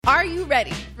Are you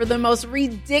ready for the most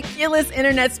ridiculous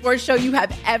internet sports show you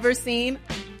have ever seen?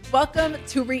 Welcome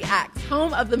to Reacts,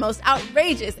 home of the most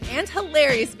outrageous and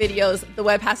hilarious videos the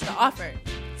web has to offer.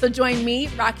 So join me,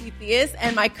 Rocky Theus,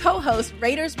 and my co-host,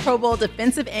 Raiders Pro Bowl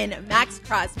defensive end Max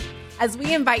Crosby, as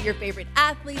we invite your favorite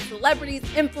athletes, celebrities,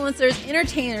 influencers,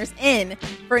 entertainers in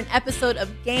for an episode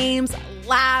of games,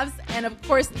 laughs, and of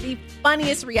course, the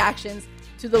funniest reactions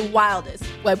to the wildest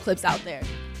web clips out there.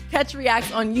 Catch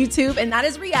Reacts on YouTube, and that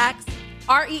is Reacts,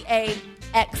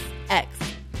 REAXX.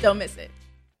 Don't miss it.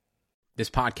 This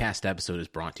podcast episode is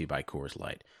brought to you by Coors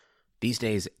Light. These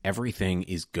days, everything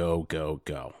is go, go,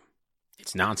 go.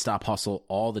 It's nonstop hustle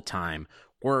all the time.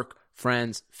 Work,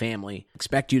 friends, family,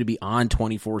 expect you to be on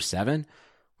 24/7.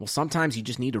 Well, sometimes you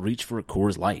just need to reach for a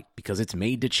Coors Light because it's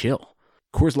made to chill.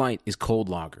 Coors Light is cold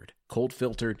lagered, cold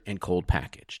filtered, and cold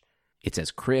packaged. It's as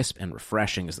crisp and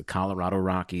refreshing as the Colorado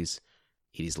Rockies.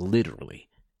 It is literally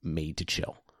made to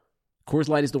chill. Coors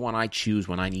Light is the one I choose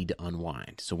when I need to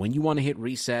unwind. So when you want to hit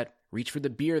reset, reach for the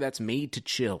beer that's made to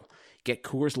chill. Get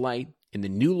Coors Light in the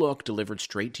new look delivered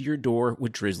straight to your door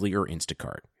with Drizzly or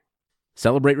Instacart.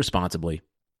 Celebrate responsibly.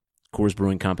 Coors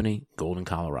Brewing Company, Golden,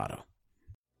 Colorado.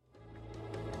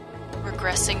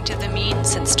 Regressing to the mean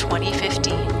since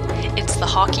 2015, it's the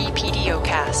Hockey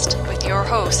PDOcast with your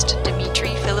host, Dmitry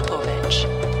Filipovich.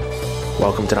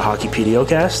 Welcome to the Hockey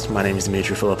PDOcast. My name is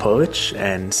Dmitry Filipovich,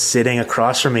 and sitting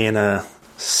across from me in a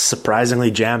surprisingly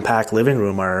jam-packed living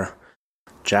room are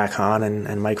Jack Hahn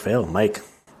and Mike Vail. Mike,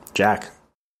 Jack,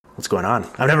 what's going on?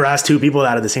 I've never asked two people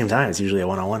that at the same time. It's usually a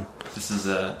one-on-one. This is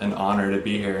an honor to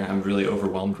be here. I'm really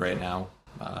overwhelmed right now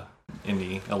in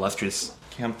the illustrious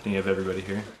company of everybody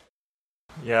here.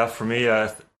 Yeah, for me,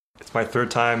 it's my third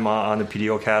time on the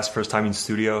PDOcast, first time in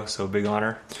studio, so big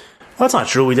honor. Well, that's not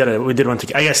true. We did one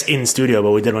together. I guess in studio,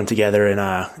 but we did one together in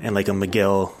like a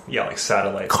McGill like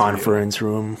satellite conference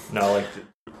studio. Room. No, like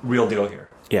real deal here.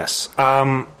 Yes.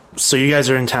 So you guys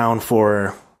are in town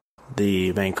for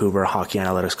the Vancouver Hockey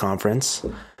Analytics Conference.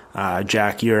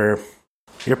 Jack, you're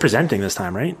presenting this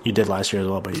time, right? You did last year as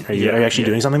well, but are you actually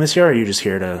doing something this year, or are you just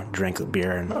here to drink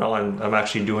beer? No, I'm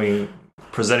actually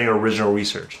presenting original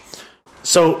research.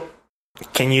 So,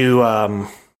 can you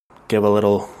give a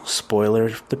little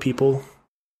spoiler to people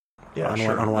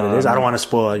on what it is? I don't want to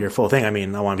spoil your full thing. I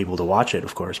mean, I want people to watch it,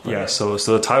 of course. But. Yeah, so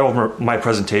the title of my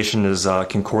presentation is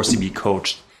Can Corsi Be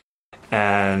Coached?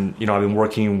 And, I've been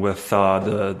working with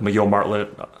the McGill Martlet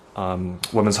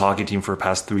women's hockey team for the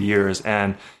past 3 years.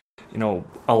 And,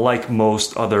 unlike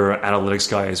most other analytics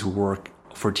guys who work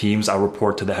for teams, I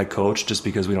report to the head coach just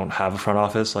because we don't have a front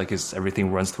office.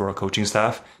 Everything runs through our coaching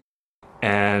staff.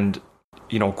 And,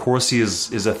 Corsi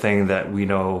is a thing that we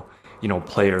know,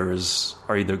 players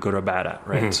are either good or bad at,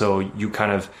 right? Mm-hmm. So you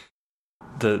kind of,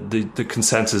 the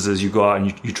consensus is you go out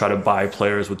and you try to buy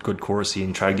players with good Corsi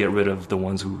and try to get rid of the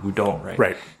ones who don't, right?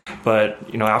 Right. But,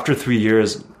 after 3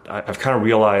 years, I've kind of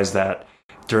realized that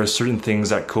there are certain things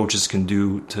that coaches can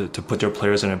do to put their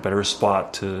players in a better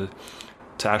spot to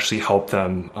actually help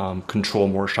them control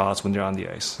more shots when they're on the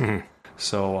ice. Mm-hmm.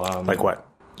 So, like what?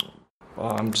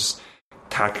 Just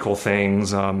tactical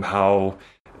things, how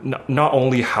not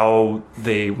only how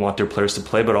they want their players to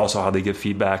play, but also how they give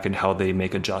feedback and how they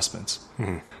make adjustments.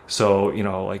 Mm-hmm.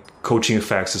 So, coaching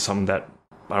effects is something that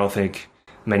I don't think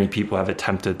many people have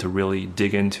attempted to really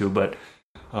dig into, but,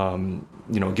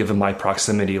 given my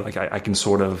proximity, I can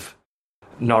sort of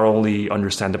not only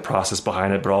understand the process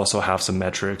behind it, but also have some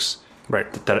metrics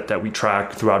that we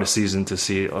track throughout a season to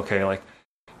see, okay,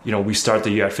 we start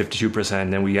the year at 52%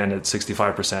 and then we end at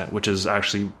 65%, which is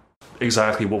actually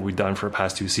exactly what we've done for the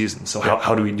past 2 seasons. So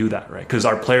how do we do that, right? Because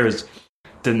our players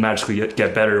didn't magically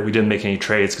get better. We didn't make any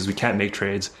trades because we can't make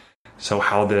trades. So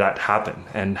how did that happen?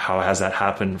 And how has that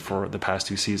happened for the past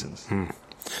 2 seasons?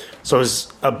 So it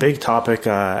was a big topic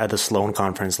at the Sloan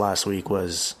conference last week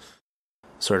was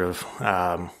sort of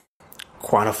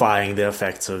quantifying the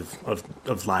effects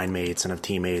of line mates and of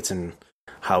teammates and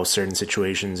how certain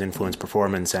situations influence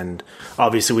performance. And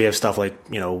obviously we have stuff like,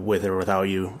 with or without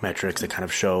you metrics that kind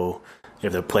of show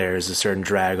if the player is a certain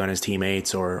drag on his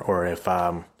teammates or if,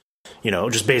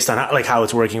 just based on how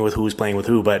it's working with who's playing with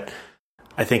who. But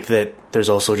I think that there's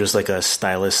also just a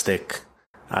stylistic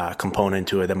component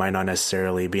to it that might not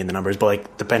necessarily be in the numbers,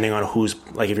 but depending on who's,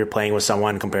 if you're playing with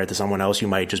someone compared to someone else, you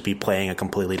might just be playing a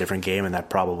completely different game, and that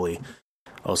probably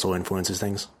also influences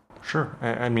things. Sure.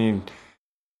 I mean,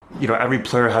 every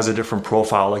player has a different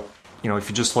profile. If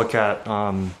you just look at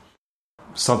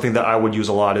something that I would use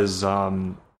a lot is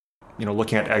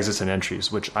looking at exits and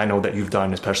entries, which I know that you've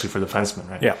done, especially for defensemen,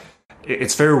 right? Yeah.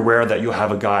 It's very rare that you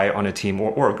have a guy on a team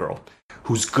or a girl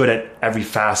who's good at every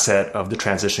facet of the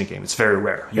transition game. It's very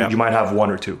rare. Yeah. You might have one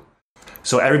or two.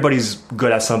 So everybody's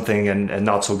good at something and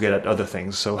not so good at other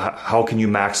things. So how can you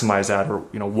maximize that, or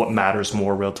what matters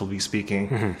more, relatively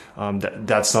speaking?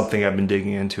 That's something I've been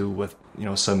digging into with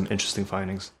some interesting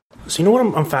findings. So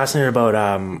what I'm fascinated about?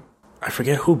 I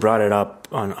forget who brought it up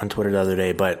on Twitter the other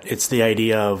day, but it's the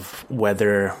idea of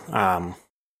whether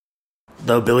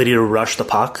the ability to rush the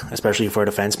puck, especially for a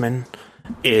defenseman,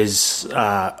 is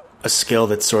a skill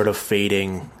that's sort of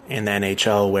fading in the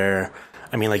NHL, where,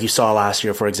 I mean, like you saw last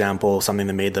year, for example, something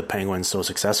that made the Penguins so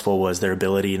successful was their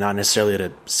ability not necessarily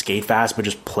to skate fast, but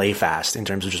just play fast in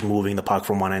terms of just moving the puck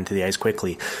from one end to the ice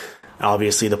quickly.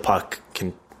 Obviously, the puck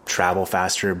can travel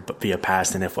faster via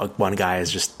pass than if one guy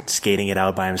is just skating it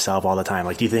out by himself all the time.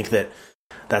 Like, do you think that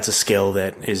that's a skill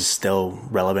that is still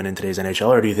relevant in today's NHL,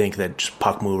 or do you think that just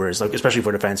puck movers, like especially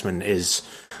for defensemen, is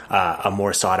a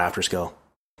more sought after skill?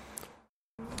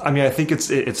 I mean, I think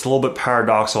it's a little bit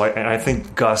paradoxical, and I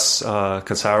think Gus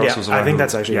Katsaros was the one. I think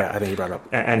that's actually I think he brought it up,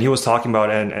 and he was talking about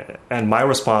it, and my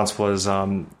response was,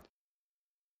 I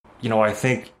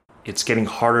think it's getting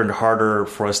harder and harder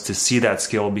for us to see that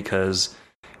skill because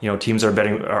teams are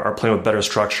playing with better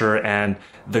structure, and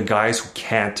the guys who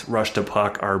can't rush the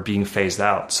puck are being phased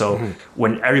out. So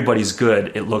when everybody's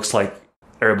good, it looks like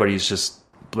everybody's just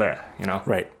bleh,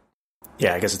 Right.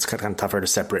 Yeah, I guess it's kind of tougher to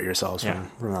separate yourselves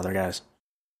from other guys.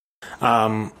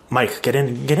 Mike, get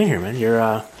in here, man.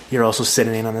 You're also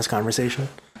sitting in on this conversation.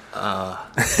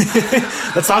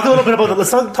 Let's talk a little bit about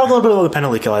the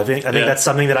penalty kill. I think that's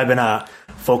something that I've been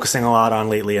focusing a lot on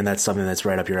lately, and that's something that's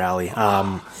right up your alley.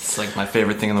 It's like my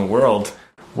favorite thing in the world.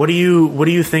 What do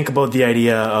you think about the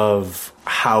idea of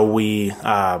how we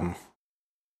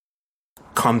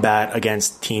combat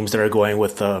against teams that are going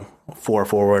with the 4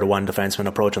 forward, 1 defenseman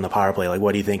approach on the power play? Like,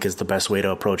 what do you think is the best way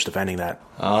to approach defending that?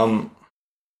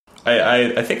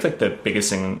 I think like the biggest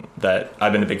thing that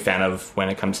I've been a big fan of when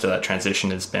it comes to that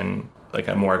transition has been like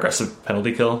a more aggressive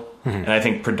penalty kill, and I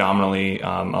think predominantly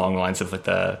along the lines of like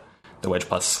the wedge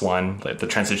 +1, like the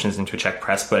transitions into a check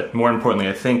press. But more importantly,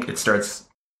 I think it starts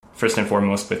first and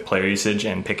foremost with player usage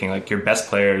and picking like your best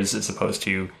players as opposed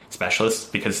to specialists,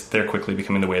 because they're quickly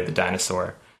becoming the way of the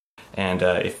dinosaur. And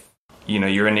if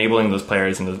you're enabling those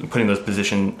players and putting those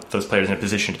players in a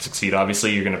position to succeed,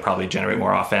 obviously you're going to probably generate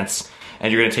more offense.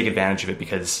 And you're going to take advantage of it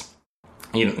because,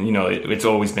 it's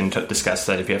always been discussed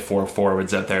that if you have 4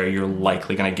 forwards out there, you're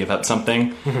likely going to give up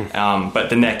something. But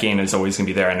the net gain is always going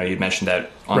to be there. I know you mentioned that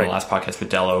on the last podcast with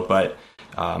Dello, but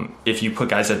if you put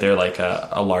guys out there like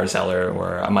a Lars Eller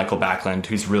or a Michael Backlund,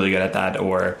 who's really good at that,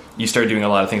 or you start doing a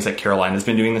lot of things like Carolina's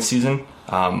been doing this season,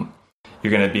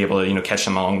 you're going to be able to, catch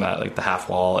them along that, like the half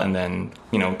wall, and then,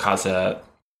 cause a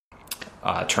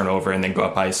turnover and then go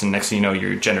up ice, and next thing you know,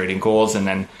 you're generating goals. And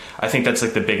then I think that's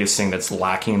like the biggest thing that's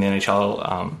lacking in the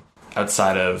NHL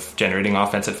outside of generating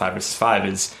offense at 5 versus 5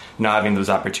 is not having those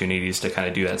opportunities to kind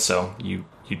of do that. So you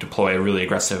deploy a really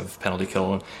aggressive penalty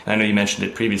kill, and I know you mentioned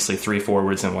it previously, 3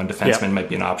 forwards and 1 defenseman might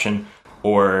be an option,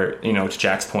 or to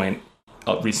Jack's point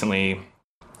recently,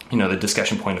 the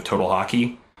discussion point of total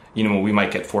hockey. We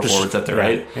might get 4 forwards up there,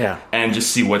 right? Yeah. And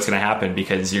just see what's going to happen,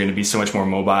 because you're going to be so much more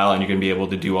mobile and you're going to be able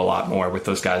to do a lot more with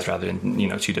those guys rather than,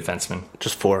 2 defensemen.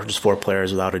 Just four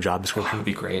players without a job description. Would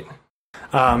be great.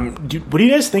 What do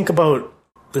you guys think about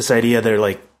this idea? They're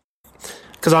like,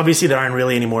 because obviously there aren't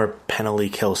really any more penalty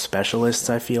kill specialists.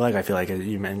 I feel like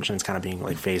you mentioned it's kind of being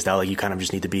like phased out. Like you kind of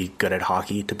just need to be good at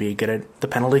hockey to be good at the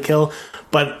penalty kill.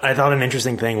 But I thought an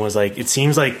interesting thing was like, it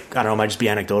seems like, I don't know, it might just be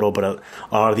anecdotal, but a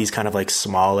lot of these kind of like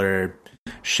smaller,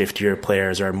 shiftier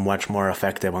players are much more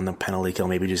effective on the penalty kill.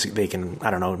 Maybe just they can, I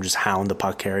don't know, just hound the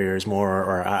puck carriers more,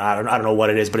 or I don't know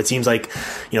what it is. But it seems like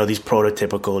these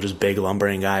prototypical just big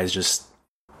lumbering guys just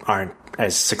aren't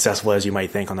as successful as you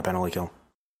might think on the penalty kill.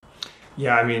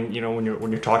 Yeah, I mean, when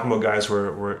you're talking about guys who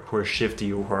are shifty,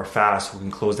 who are fast, who can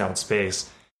close down space.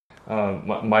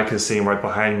 Mike is sitting right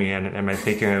behind me, and I'm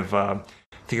thinking of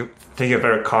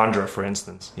Eric Condra, for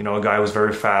instance. A guy who's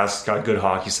very fast, got good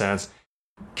hockey sense,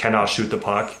 cannot shoot the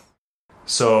puck.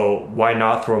 So why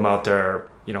not throw him out there,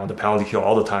 the penalty kill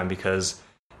all the time? Because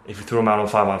if you throw him out on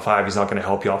 5-on-5, he's not going to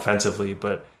help you offensively,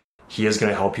 but he is going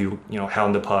to help you,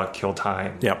 hound the puck, kill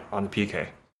time on the PK.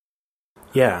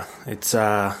 Yeah,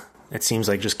 it seems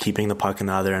like just keeping the puck in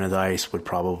the other end of the ice would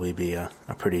probably be a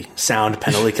pretty sound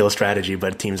penalty kill strategy,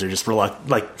 but teams are just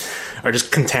are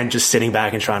just content just sitting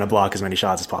back and trying to block as many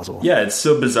shots as possible. Yeah, it's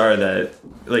so bizarre that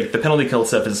like the penalty kill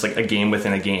stuff is like a game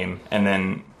within a game, and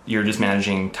then you're just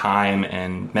managing time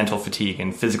and mental fatigue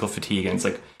and physical fatigue. And it's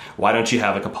like, why don't you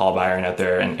have like a Paul Byron out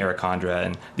there and Eric Condra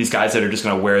and these guys that are just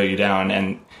going to wear you down,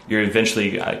 and you're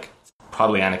eventually like,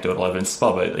 probably anecdotal evidence as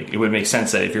well, but like it would make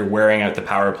sense that if you're wearing out the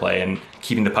power play and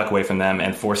keeping the puck away from them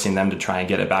and forcing them to try and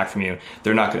get it back from you,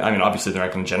 they're not gonna, I mean, obviously they're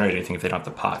not going to generate anything if they don't have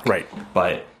the puck. Right.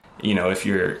 But, you know, if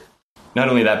you're not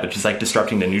only that, but just like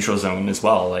disrupting the neutral zone as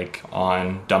well, like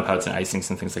on dump outs and icings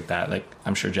and things like that. Like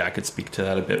I'm sure Jack could speak to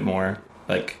that a bit more,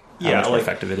 like how much more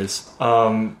effective it is.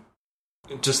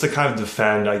 Just to kind of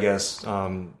defend, I guess,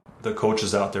 the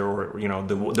coaches out there, or, you know,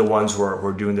 the ones who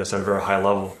are doing this at a very high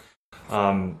level.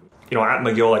 You know, at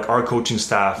McGill, like our coaching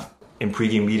staff in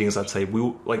pregame meetings, let's say,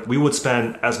 we would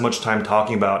spend as much time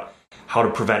talking about how to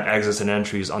prevent exits and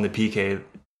entries on the PK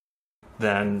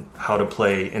than how to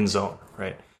play in zone,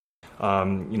 right?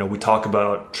 You know, we talk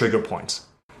about trigger points.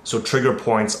 So trigger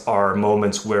points are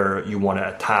moments where you want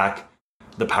to attack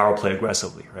the power play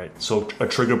aggressively, right? So a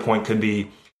trigger point could be,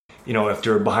 you know, if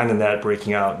they're behind the net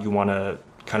breaking out, you want to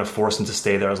kind of force them to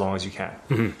stay there as long as you can.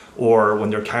 Mm-hmm. Or when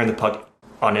they're carrying the puck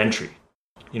on entry,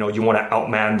 you know, you want to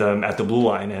outman them at the blue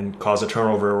line and cause a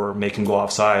turnover or make them go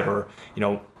offside, or, you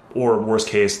know, or worst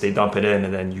case, they dump it in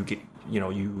and then you get, you know,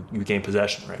 you gain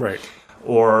possession, right? Right.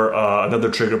 Or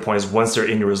another trigger point is once they're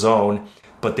in your zone,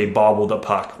 but they bobble the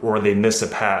puck or they miss a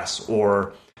pass,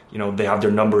 or, you know, they have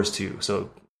their numbers too. So,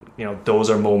 you know, those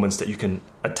are moments that you can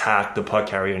attack the puck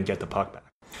carrier and get the puck back.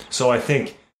 So I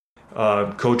think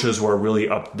coaches who are really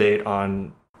up to date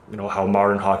on, you know, how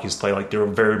modern hockey's play, like they're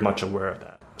very much aware of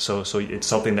that. So it's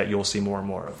something that you'll see more and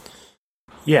more of.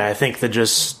 Yeah, I think that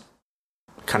just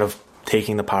kind of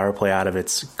taking the power play out of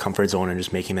its comfort zone and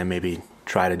just making them maybe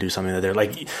try to do something that they're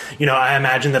like, you know, I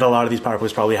imagine that a lot of these power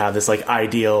plays probably have this like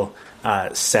ideal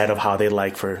set of how they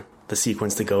like for the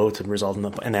sequence to go to result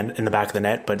in then in the back of the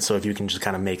net. But so if you can just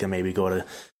kind of make them maybe go to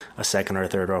a second or a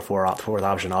third or a fourth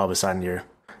option, all of a sudden you're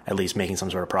at least making some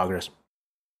sort of progress.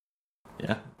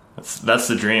 Yeah, that's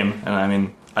the dream. And I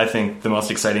mean, I think the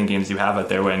most exciting games you have out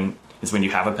there is when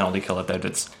you have a penalty kill out there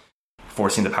that's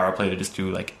forcing the power play to just do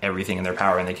like everything in their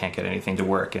power and they can't get anything to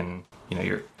work, and you know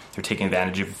they're taking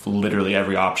advantage of literally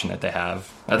every option that they have.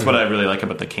 That's what I really like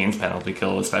about the Canes penalty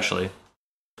kill, especially.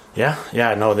 Yeah,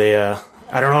 no, they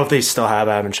I don't know if they still have.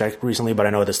 I haven't checked recently, but I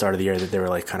know at the start of the year that they were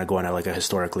like kind of going at like a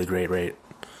historically great rate.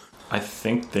 I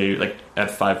think they like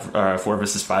at 4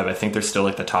 versus 5. I think they're still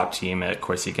like the top team at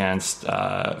Corsi against,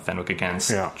 Fenwick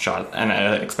against, shot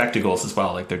and expected goals as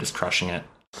well. Like they're just crushing it.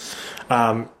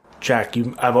 Jack,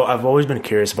 I've always been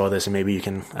curious about this, and maybe you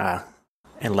can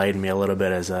enlighten me a little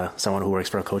bit as someone who works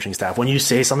for a coaching staff. When you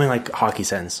say something like hockey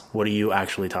sense, what are you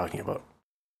actually talking about?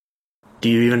 Do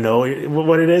you even know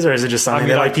what it is, or is it just something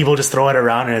that like people just throw it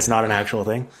around and it's not an actual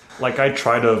thing? Like I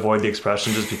try to avoid the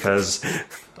expression just because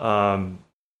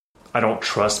I don't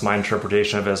trust my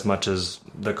interpretation of it as much as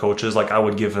the coaches. Like I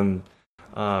would give him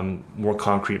more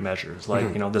concrete measures.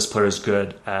 Like, you know, this player is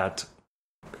good at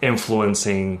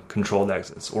influencing controlled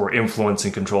exits or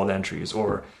influencing controlled entries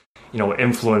or, you know,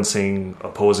 influencing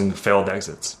opposing failed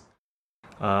exits.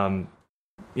 You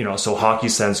know, so hockey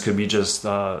sense could be just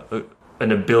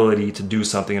an ability to do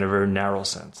something in a very narrow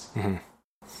sense. Mm-hmm.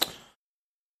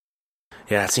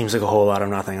 Yeah, it seems like a whole lot of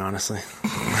nothing, honestly.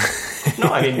 No,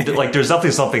 I mean, like, there's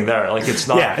definitely something there. Like, it's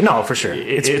not... Yeah, no, for sure.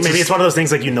 It's one of those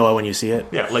things, like, you know it when you see it.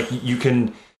 Yeah, like, you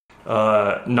can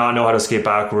not know how to skate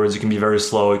backwards. You can be very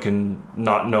slow. You can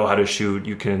not know how to shoot.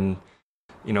 You can,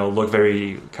 you know, look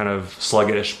very kind of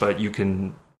sluggish, but you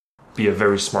can be a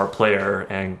very smart player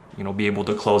and, you know, be able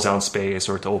to close down space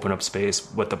or to open up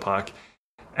space with the puck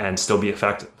and still be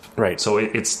effective. Right. So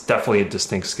it's definitely a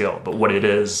distinct skill. But what it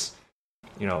is,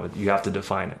 you know, you have to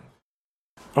define it.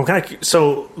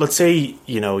 So let's say,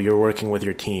 you know, you're working with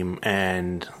your team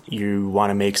and you want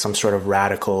to make some sort of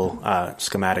radical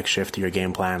schematic shift to your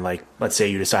game plan. Like, let's say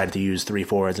you decided to use 3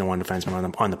 forwards and 1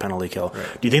 defenseman on the penalty kill.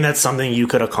 Right. Do you think that's something you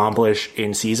could accomplish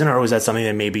in season, or was that something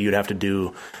that maybe you'd have to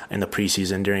do in the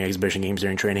preseason during exhibition games,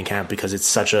 during training camp, because it's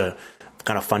such a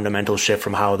kind of fundamental shift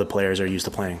from how the players are used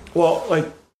to playing? Well,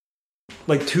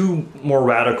 like 2 more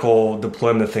radical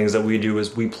deployment things that we do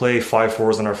is we play 5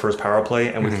 forwards on our first power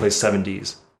play and we play 7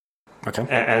 Ds. Okay.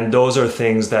 And those are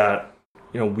things that,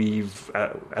 you know, we've,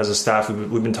 as a staff,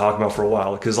 we've been talking about for a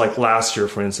while. Because like last year,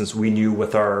 for instance, we knew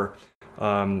with our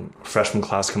freshman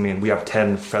class coming in, we have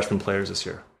 10 freshman players this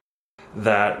year,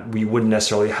 that we wouldn't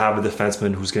necessarily have a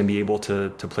defenseman who's going to be able to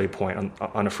play point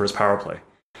on a first power play.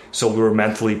 So we were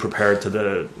mentally prepared to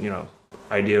the, you know,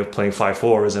 idea of playing 5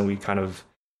 forwards, and we kind of,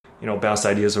 you know, bounced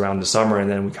ideas around the summer, and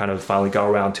then we kind of finally got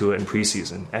around to it in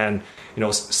preseason. And, you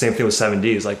know, same thing with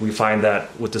 7Ds. Like, we find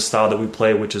that with the style that we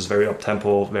play, which is very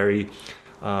up-tempo, very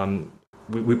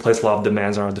we place a lot of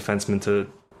demands on our defensemen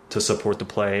to support the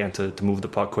play and to move the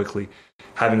puck quickly.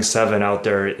 Having 7 out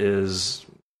there is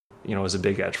a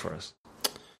big edge for us.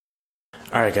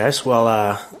 All right, guys. Well,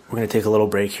 we're going to take a little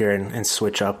break here and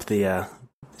switch up these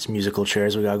musical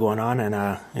chairs we got going on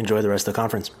and enjoy the rest of the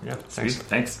conference. Yeah, thanks.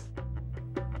 Thanks.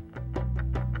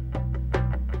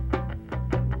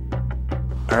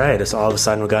 All right, so all of a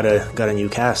sudden we got a new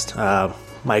cast.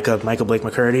 Micah Blake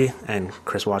McCurdy and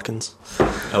Chris Watkins.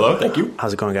 Hello, thank you.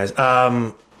 How's it going, guys?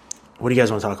 What do you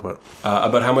guys want to talk about?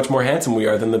 About how much more handsome we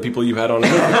are than the people you had on.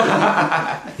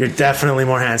 You're definitely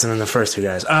more handsome than the first two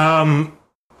guys. I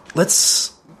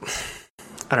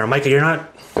don't know, Micah, you're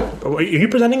not... Are you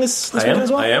presenting this weekend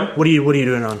as well? I am. What are you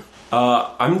doing on?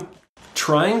 I'm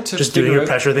trying to just doing your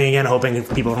pressure thing again, hoping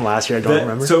people from last year don't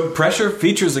remember. So pressure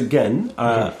features again.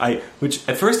 Which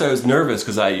at first I was nervous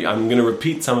because I'm going to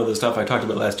repeat some of the stuff I talked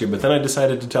about last year, but then I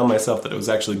decided to tell myself that it was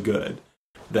actually good.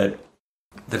 That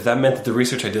meant that the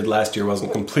research I did last year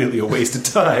wasn't completely a waste of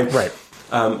time. Right.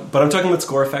 But I'm talking about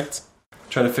score effects,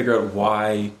 trying to figure out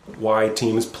why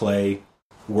teams play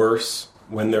worse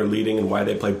when they're leading and why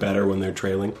they play better when they're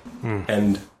trailing,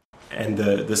 and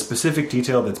the specific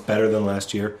detail that's better than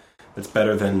last year, that's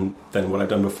better than what I've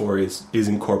done before is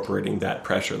incorporating that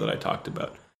pressure that I talked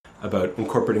about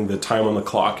incorporating the time on the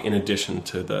clock in addition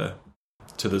to the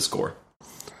score.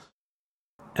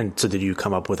 And so, did you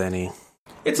come up with any?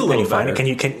 It's a little better.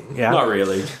 Yeah, not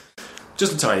really,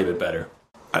 just a tiny bit better.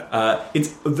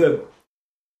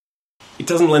 It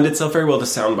doesn't lend itself very well to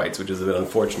sound bites, which is a bit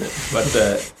unfortunate. But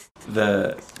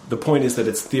the point is that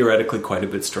it's theoretically quite a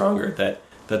bit stronger.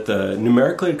 That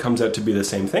numerically it comes out to be the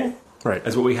same thing, right,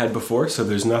 as what we had before. So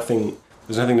there's nothing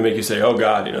to make you say, "Oh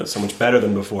God, it's so much better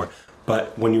than before."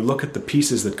 But when you look at the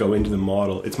pieces that go into the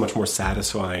model, it's much more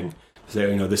satisfying.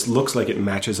 So, this looks like it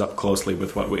matches up closely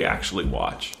with what we actually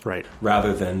watch, right?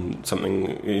 Rather than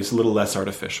something it's a little less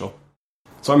artificial.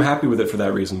 So I'm happy with it for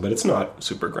that reason, but it's not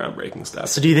super groundbreaking stuff.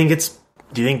 So do you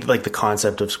think like the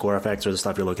concept of score effects or the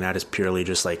stuff you're looking at is purely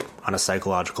just like on a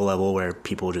psychological level where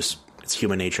people it's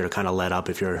human nature to kind of let up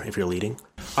if you're leading?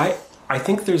 I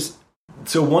think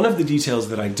so one of the details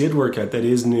that I did work at that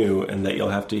is new and that you'll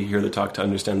have to hear the talk to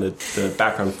understand the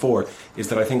background for is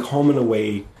that I think home and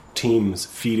away teams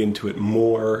feed into it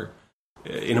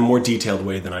in a more detailed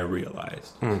way than I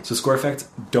realized. So score effects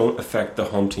don't affect the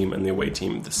home team and the away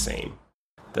team the same.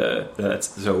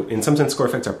 So in some sense, score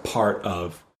effects are part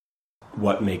of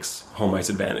what makes home ice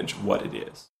advantage what it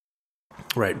is.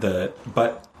 Right.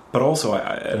 But also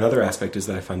another aspect is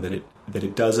that I found that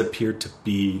it does appear to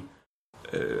be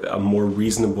a more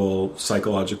reasonable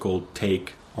psychological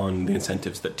take on the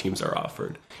incentives that teams are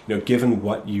offered. Given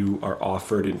what you are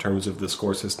offered in terms of the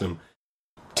score system,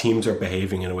 teams are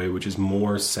behaving in a way which is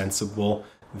more sensible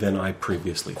than I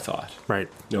previously thought. Right.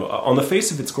 On the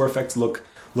face of it, score effects look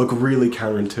really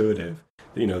counterintuitive.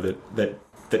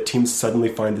 That teams suddenly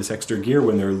find this extra gear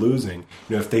when they're losing.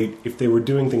 If they were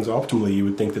doing things optimally, you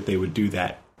would think that they would do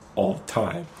that all the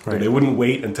time. Right. They wouldn't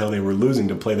wait until they were losing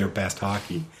to play their best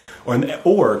hockey.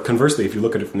 Or conversely, if you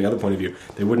look at it from the other point of view,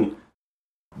 they wouldn't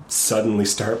suddenly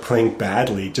start playing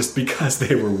badly just because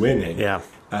they were winning. Yeah.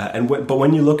 But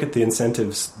when you look at the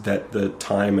incentives that the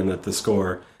time and that the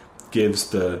score gives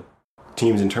the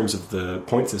teams in terms of the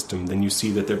point system, then you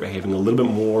see that they're behaving a little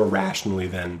bit more rationally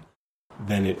than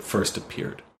it first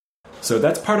appeared. So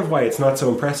that's part of why it's not so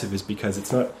impressive, is because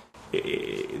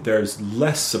there's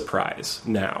less surprise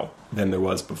now than there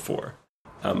was before,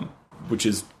 which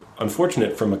is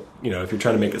unfortunate from if you're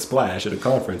trying to make a splash at a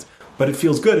conference, but it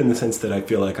feels good in the sense that I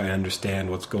feel like I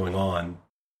understand what's going on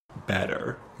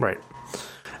better. Right.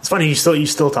 It's funny, you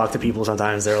still talk to people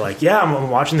sometimes. They're like, yeah,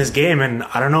 I'm watching this game and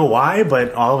I don't know why,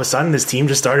 but all of a sudden this team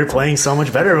just started playing so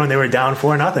much better when they were down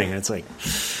 4-0. It's like,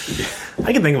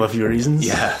 I can think of a few reasons.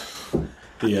 Yeah.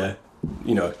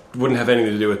 Wouldn't have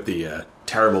anything to do with the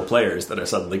terrible players that are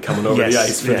suddenly coming over the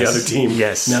ice for the other team.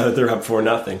 Yes. Now that they're up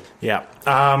 4-0. Yeah.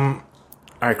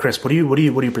 All right, Chris, what are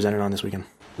you presenting on this weekend?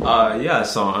 So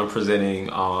I'm presenting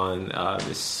on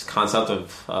this concept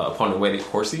of opponent-weighted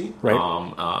Corsi. Right.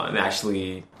 And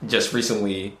actually, just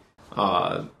recently,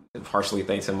 partially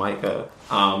thanks to Micah,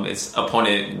 it's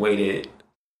opponent-weighted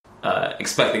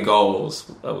expected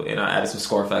goals. And I added some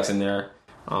score effects in there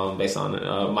based on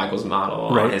Michael's model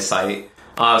on his site.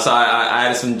 So I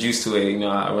added some juice to it.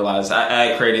 I realized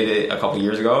I created it a couple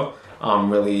years ago.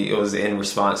 Really, it was in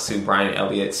response to Brian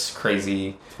Elliott's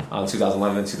crazy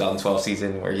 2011-2012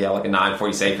 season where he had like a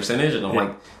 940 save percentage, and I'm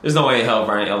like, there's no way in hell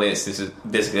Brian Elliott's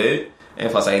this good.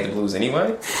 And plus, I hate the Blues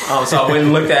anyway. So I went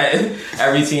and looked at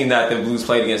every team that the Blues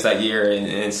played against that year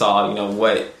and saw,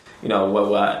 what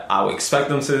what I would expect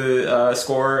them to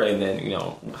score, and then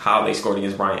how they scored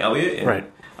against Brian Elliott, and Right.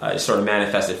 It sort of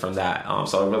manifested from that.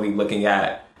 So really looking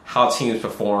at how teams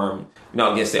perform,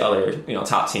 against the other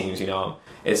top teams.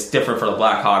 It's different for the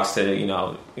Blackhawks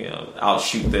to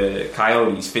outshoot the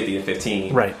Coyotes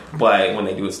 50-15, Right. But when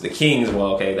they do it to the Kings,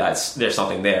 well, okay, there's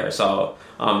something there. So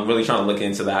I'm really trying to look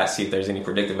into that, see if there's any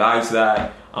predictive value to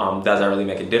that. Does that really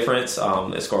make a difference?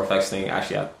 The score effects thing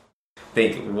actually, I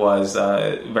think, was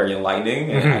very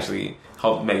enlightening and actually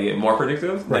helped make it more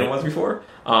predictive than it was before.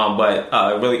 But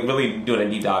really doing a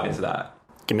deep dive into that.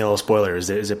 Give me a little spoiler. Is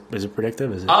it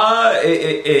predictive? Is it?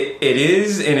 It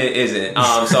is and it isn't.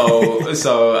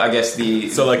 So I guess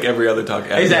So like every other talk.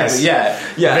 exactly. Yeah.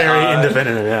 Very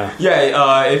independent. Yeah.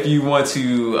 Yeah, if you want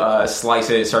to slice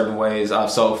it certain ways.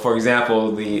 So, for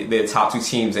example, the top two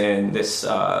teams in this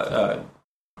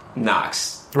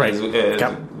Knox, Right. is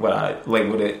what I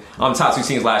labeled it. Top two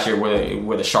teams last year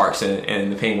were the Sharks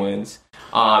and the Penguins.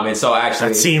 And so actually,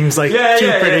 That seems like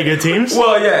two pretty good teams.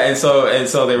 Well, yeah, and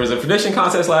so there was a prediction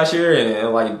contest last year,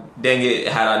 and like, dang it,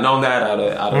 had I known that,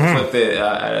 I'd have flipped it.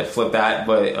 I'd flipped that,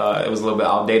 but it was a little bit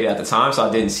outdated at the time, so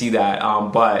I didn't see that.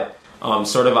 But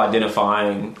sort of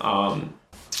identifying,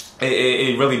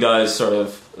 it really does sort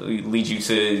of lead you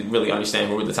to really understand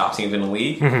who are the top teams in the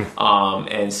league.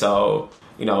 And so,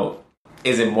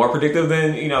 is it more predictive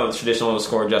than the traditional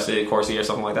score adjusted Corsi or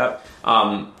something like that?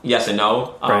 Yes and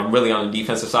no. Right. Really, on the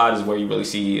defensive side is where you really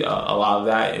see a lot of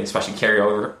that, and especially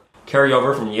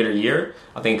carryover from year to year.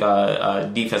 I think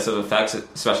defensive effects,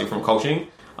 especially from coaching,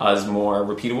 is more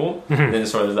repeatable than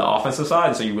sort of the offensive side,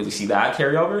 and so you really see that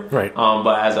carryover. Right.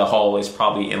 But as a whole, it's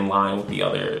probably in line with the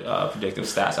other predictive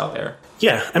stats out there.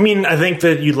 Yeah, I mean, I think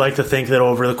that you'd like to think that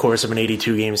over the course of an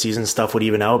 82-game season, stuff would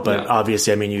even out. But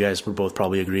obviously, I mean, you guys would both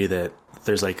probably agree that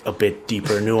there's like a bit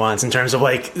deeper nuance in terms of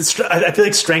like, I feel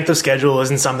like strength of schedule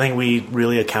isn't something we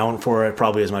really account for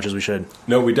probably as much as we should.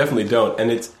 No, we definitely don't.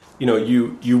 And it's,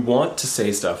 you want to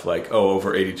say stuff like, oh,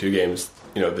 over 82 games,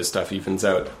 this stuff evens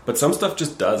out. But some stuff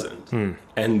just doesn't.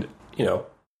 And,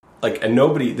 and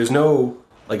nobody's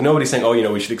saying,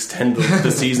 oh, we should extend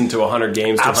the season to 100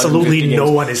 games. To Absolutely no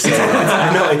one is saying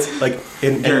that. I know, it's like,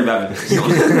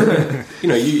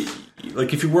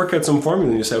 like if you work out some formula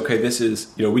and you say, okay, this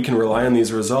is, we can rely on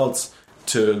these results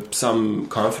to some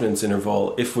confidence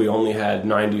interval if we only had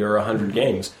 90 or 100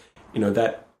 games,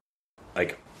 that,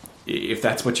 like, if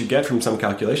that's what you get from some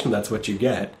calculation, that's what you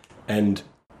get. And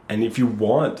if you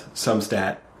want some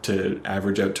stat to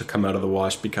average out to come out of the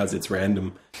wash because it's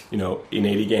random, in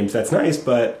 80 games, that's nice,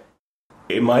 but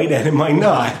it might and it might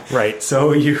not. Right.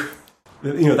 So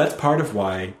that's part of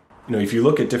why, if you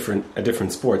look at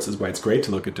different sports, is why it's great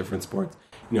to look at different sports.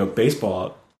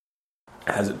 Baseball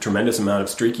has a tremendous amount of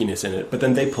streakiness in it, but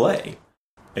then they play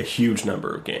a huge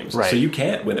number of games. Right. So you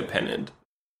can't win a pennant,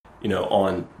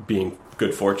 on being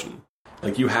good fortune.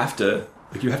 Like you have to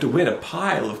win a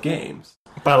pile of games.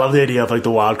 But I love the idea of like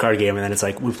the wild card game, and then it's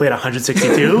like we played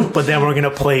 162, but then we're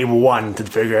gonna play one to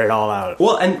figure it all out.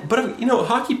 Well, but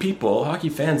hockey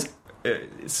fans,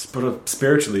 sort of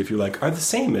spiritually, if you like, are the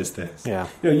same as this. Yeah.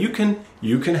 You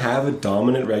can have a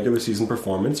dominant regular season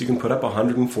performance. You can put up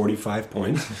 145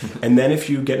 points, and then if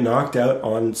you get knocked out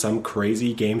on some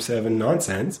crazy Game 7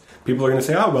 nonsense, people are going to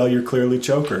say, "Oh, well, you're clearly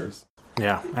chokers."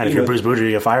 Yeah, and if you're Bruce Boudreau,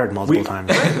 you get fired multiple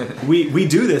times. We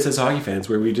do this as hockey fans,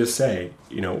 where we just say,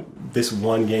 this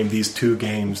one game, these two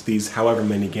games, these however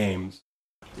many games,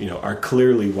 are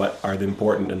clearly what are the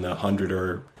important, and the 100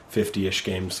 or 50-ish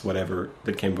games, whatever,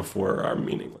 that came before are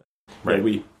meaningless.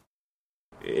 Right.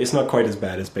 It's not quite as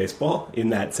bad as baseball in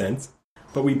that sense,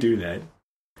 but we do that.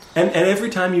 And every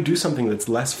time you do something that's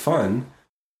less fun,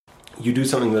 you do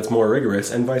something that's more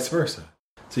rigorous, and vice versa.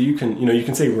 So you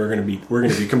can say we're going to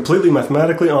be completely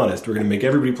mathematically honest. We're going to make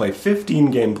everybody play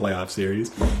 15-game playoff series,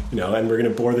 and we're going to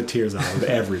bore the tears out of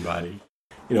everybody.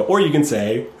 Or you can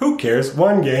say, who cares?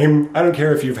 One game. I don't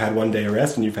care if you've had 1 day of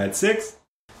rest and you've had 6.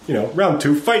 Round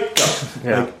 2, fight,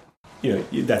 go. Yeah.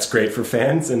 That's great for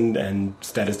fans, and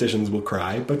statisticians will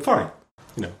cry, but fine.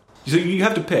 So you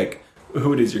have to pick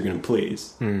who it is you're going to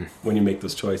please when you make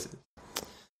those choices.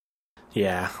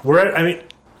 Yeah.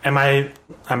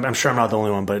 I'm sure I'm not the only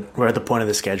one, but we're at the point of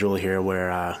the schedule here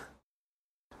where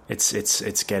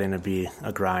it's getting to be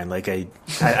a grind. Like I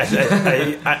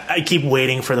keep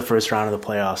waiting for the first round of the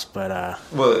playoffs, but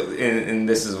and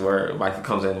this is where Michael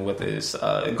comes in with his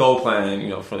goal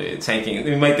plan. For the tanking,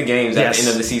 we make the games at the end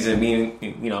of the season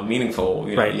meaningful.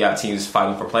 Right. You got teams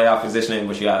fighting for playoff positioning,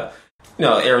 but you got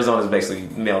Arizona's basically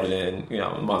mailed it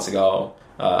in months ago.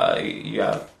 You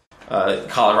have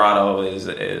Colorado is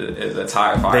a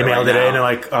tire fire. They mailed right it now. in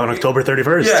like on October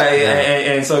 31st.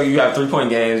 Yeah, and so you have 3-point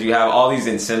games. You have all these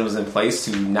incentives in place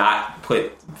to not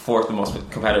put forth the most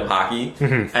competitive hockey.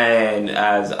 Mm-hmm. And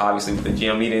as obviously with the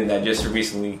GM meeting that just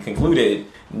recently concluded,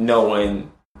 no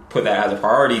one put that as a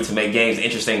priority to make games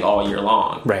interesting all year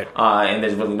long. Right. And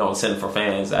there's really no incentive for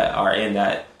fans that are in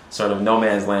that sort of no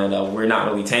man's land of we're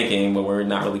not really tanking, but we're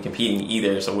not really competing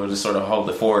either. So we'll just sort of hold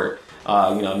the fort.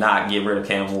 Not get rid of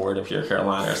Cam Ward if you're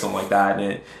Carolina or something like that,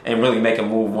 and really make a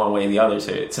move one way or the other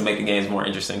to make the games more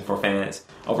interesting for fans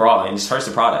overall, and just hurts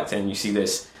the product. And you see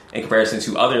this in comparison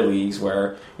to other leagues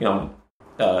where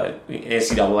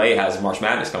NCAA has March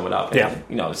Madness coming up, and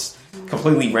it's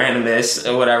completely randomness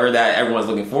or whatever that everyone's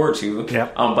looking forward to. Yeah.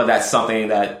 But that's something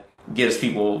that gives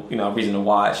people a reason to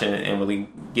watch and really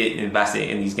get invested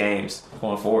in these games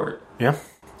going forward. Yeah.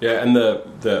 Yeah, and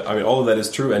all of that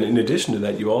is true. And in addition to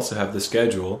that, you also have the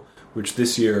schedule, which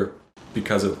this year,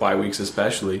 because of bye weeks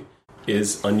especially,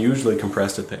 is unusually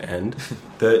compressed at the end.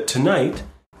 Tonight,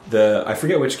 I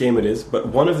forget which game it is, but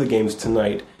one of the games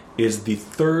tonight is the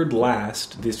third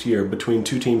last this year between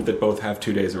two teams that both have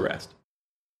 2 days of rest.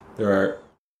 There are,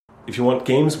 if you want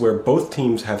games where both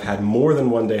teams have had more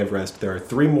than 1 day of rest, there are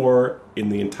 3 more in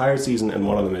the entire season, and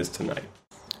one of them is tonight.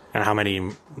 And how many,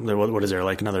 what is there,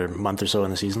 like another month or so in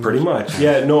the season? Pretty much.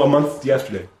 Yeah, no, a month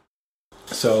yesterday.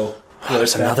 So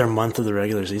there's another month of the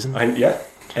regular season?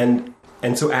 And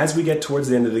so as we get towards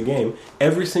the end of the game,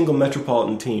 every single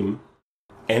Metropolitan team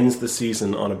ends the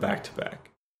season on a back-to-back.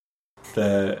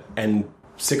 And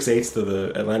 6/8 of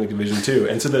the Atlantic Division too.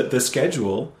 And so the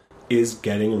schedule is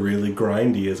getting really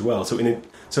grindy as well. So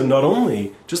not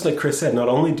only, just like Chris said, not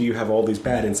only do you have all these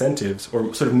bad incentives,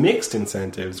 or sort of mixed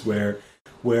incentives, where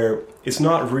it's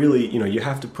not really, you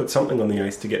have to put something on the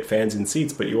ice to get fans in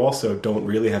seats, but you also don't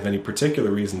really have any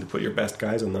particular reason to put your best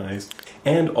guys on the ice.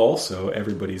 And also,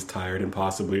 everybody's tired and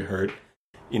possibly hurt.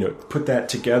 Put that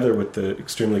together with the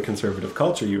extremely conservative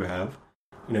culture you have,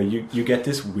 you get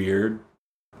this weird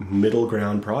middle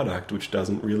ground product, which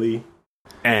doesn't really...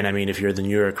 And I mean, if you're the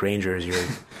New York Rangers,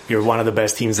 you're one of the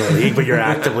best teams in the league, but you're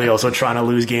actively also trying to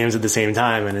lose games at the same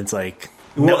time, and it's like...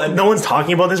 No one's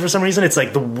talking about this for some reason. It's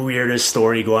like the weirdest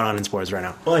story going on in sports right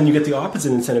now. Well, and you get the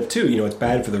opposite incentive too. It's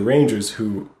bad for the Rangers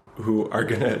who are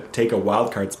going to take a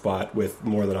wild card spot with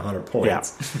more than 100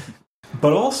 points. Yeah.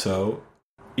 But also,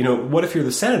 what if you're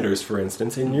the Senators, for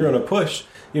instance, and you're on a push?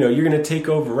 You're going to take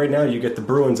over. Right now, you get the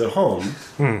Bruins at home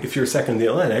if you're second in the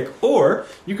Atlantic, or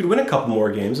you could win a couple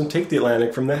more games and take the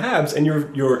Atlantic from the Habs, and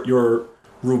your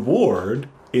reward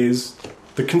is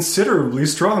the considerably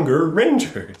stronger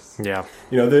Rangers. Yeah.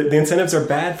 The incentives are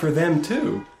bad for them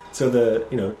too. So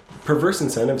the perverse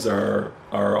incentives are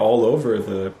all over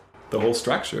the whole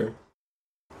structure.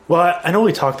 Well, I know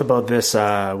we talked about this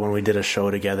when we did a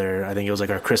show together. I think it was like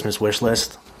our Christmas wish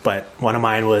list. But one of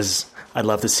mine was I'd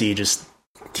love to see just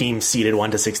teams seeded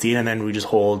 1 to 16, and then we just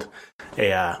hold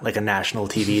a national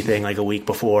TV thing like a week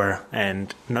before,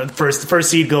 and the first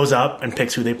seed goes up and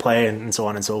picks who they play, and so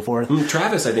on and so forth.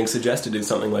 Travis, I think, suggested do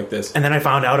something like this, and then I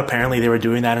found out apparently they were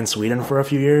doing that in Sweden for a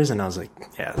few years, and I was like,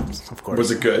 yeah, of course.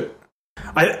 Was it good?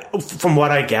 From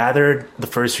what I gathered, the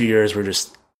first few years were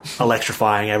just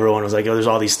electrifying. Everyone was like, oh, there's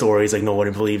all these stories, like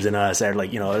nobody believes in us, and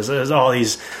there's all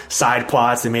these side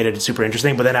plots that made it super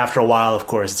interesting. But then after a while, of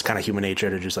course, it's kind of human nature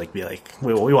to just like be like,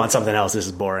 we want something else, this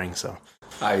is boring. So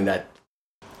I mean that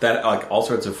like all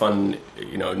sorts of fun,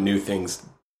 new things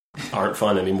aren't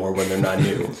fun anymore when they're not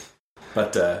new.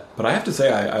 But I have to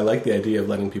say I like the idea of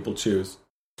letting people choose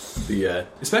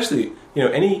especially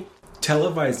any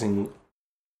televising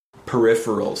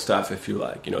peripheral stuff, if you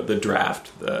like, the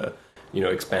draft, the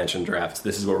expansion drafts.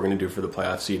 This is what we're going to do for the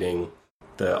playoff seeding,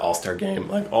 the All-Star game,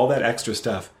 like all that extra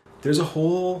stuff. There's a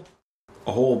whole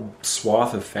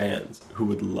swath of fans who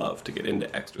would love to get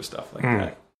into extra stuff like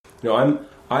that.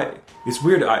 It's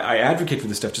weird. I advocate for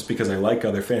this stuff just because I like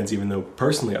other fans, even though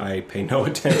personally I pay no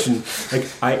attention. Like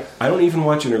I don't even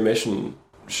watch intermission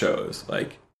shows.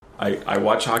 Like I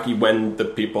watch hockey when the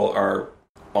people are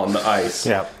on the ice.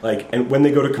 Yeah. Like, and when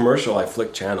they go to commercial, I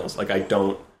flick channels. Like I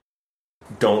don't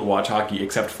watch hockey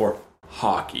except for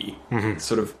hockey. Mm-hmm.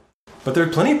 Sort of. But there are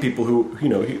plenty of people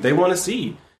who they want to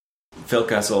see Phil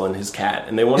Kessel and his cat,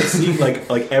 and they want to see like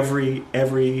every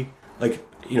like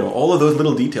all of those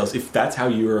little details. If that's how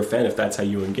you are a fan, if that's how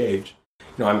you engage,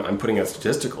 I'm putting out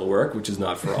statistical work, which is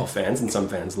not for all fans, and some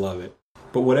fans love it.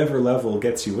 But whatever level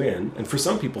gets you in, and for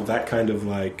some people that kind of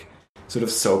like sort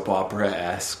of soap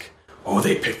opera-esque oh,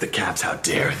 they picked the Caps, how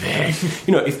dare they?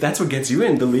 You know, if that's what gets you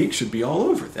in, the league should be all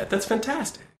over that. That's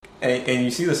fantastic. And you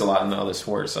see this a lot in the other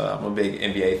sports. I'm a big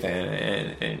NBA fan,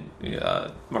 and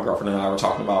my girlfriend and I were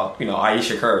talking about,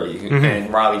 Aisha Curry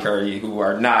and Riley Curry, who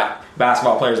are not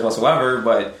basketball players whatsoever,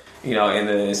 but, in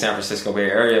the San Francisco Bay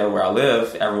Area where I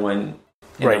live, everyone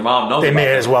and their mom knows they about may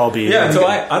them. as well be. Yeah, so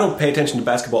I don't pay attention to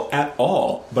basketball at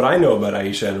all, but I know about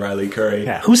Aisha and Riley Curry.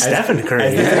 Yeah, who's Stephen Curry?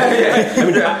 I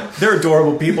mean, they're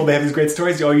adorable people. They have these great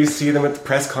stories. You see them at the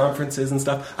press conferences and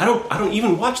stuff. I don't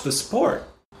even watch the sport.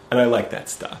 And I like that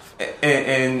stuff.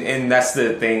 And that's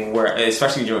the thing where,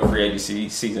 especially during free agency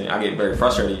season, I get very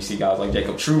frustrated. You see guys like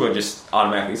Jacob Trouba just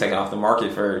automatically taken off the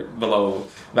market for below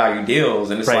value deals.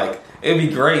 And it's like, it would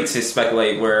be great to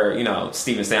speculate where,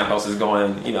 Steven Stamkos is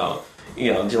going,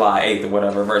 July 8th or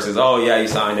whatever versus, he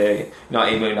signed a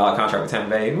 $8 million contract with Tampa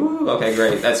Bay. Woo, okay,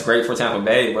 great. That's great for Tampa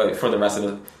Bay, but for the rest of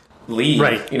the league,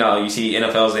 you see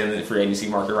NFL's in the free agency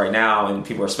market right now, and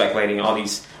people are speculating all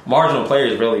these marginal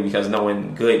players really because no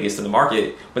one good gets to the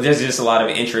market, but there's just a lot of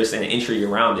interest and intrigue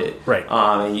around it.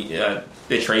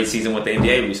 The trade season with the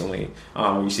NBA recently,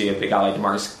 where you see a big guy like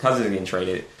DeMarcus Cousins getting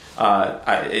traded.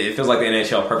 It feels like the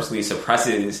NHL purposely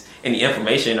suppresses any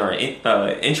information or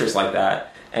interest like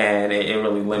that, and it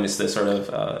really limits the sort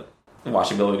of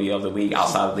watchability of the league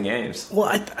outside of the games. Well,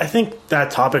 I think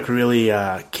that topic really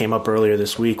came up earlier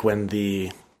this week when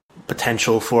the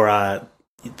potential for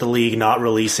the league not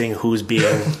releasing who's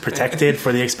being protected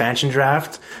for the expansion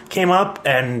draft came up,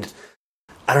 and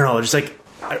I don't know, just like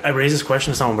I raised this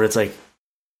question to someone, but it's like,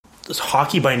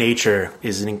 hockey by nature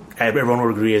is everyone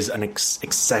would agree is an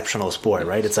exceptional sport,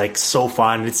 right? It's like so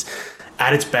fun. It's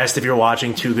at its best if you're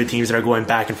watching two good teams that are going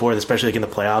back and forth, especially like in the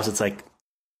playoffs. It's like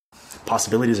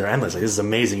possibilities are endless. Like, this is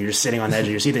amazing. You're just sitting on the edge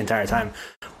of your seat the entire time.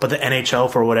 But the NHL,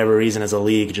 for whatever reason, as a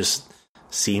league, just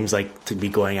seems like to be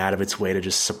going out of its way to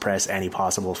just suppress any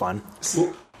possible fun.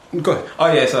 Go ahead.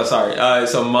 Oh yeah, so sorry.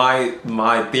 So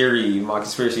my theory, my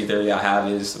conspiracy theory I have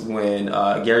is when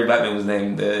Gary Bettman was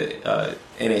named the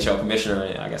NHL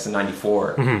commissioner, I guess in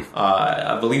 '94.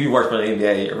 I believe he worked for the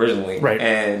NBA originally, right?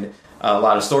 And a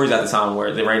lot of stories at the time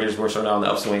where the Rangers were sort of on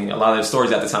the upswing. A lot of the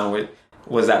stories at the time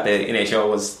was that the NHL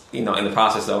was in the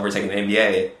process of overtaking the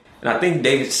NBA. And I think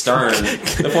David Stern,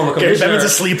 the former commissioner, Gary Bettman's a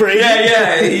sleeper agent.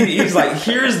 Yeah. He's like,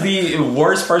 here's the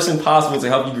worst person possible to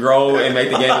help you grow and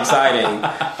make the game exciting.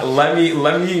 Let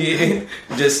me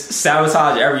just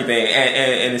sabotage everything.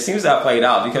 And it seems to have played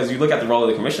out because you look at the role of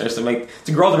the commissioners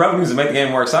to grow the revenues and make the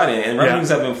game more exciting. And revenues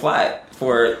have been flat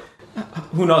for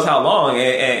who knows how long.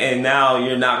 And now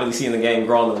you're not really seeing the game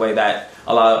grow in the way that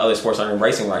a lot of other sports are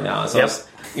embracing right now. And so it's,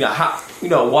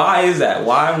 why is that?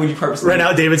 Why would you purposely? Right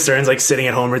now, David Stern's like sitting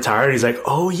at home retired. He's like,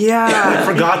 "Oh yeah, I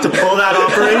forgot to pull that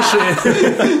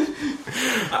operation."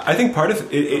 I think part of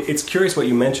it's curious what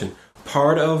you mentioned.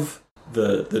 Part of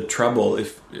the trouble,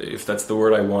 if that's the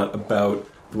word I want, about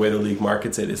the way the league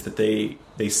markets it is that they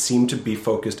seem to be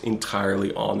focused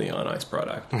entirely on the on ice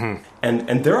product,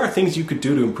 and there are things you could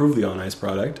do to improve the on ice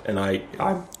product, and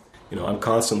I'm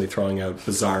constantly throwing out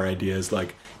bizarre ideas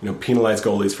like penalize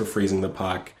goalies for freezing the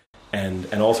puck and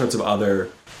all sorts of other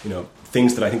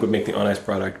things that I think would make the on ice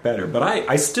product better. But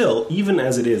I still, even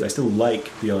as it is, I still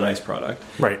like the on ice product.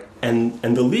 Right. And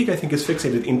the league, I think, is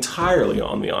fixated entirely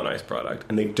on the on ice product,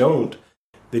 and they don't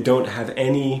have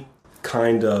any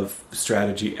kind of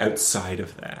strategy outside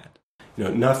of that.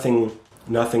 Nothing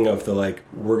of the like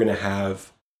we're going to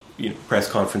have press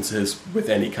conferences with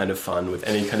any kind of fun, with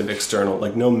any kind of external,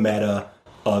 like no meta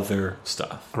other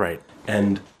stuff. Right.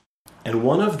 And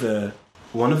one of the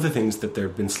things that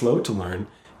they've been slow to learn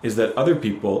is that other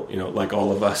people, like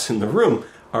all of us in the room,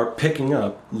 are picking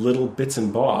up little bits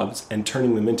and bobs and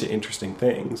turning them into interesting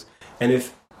things. And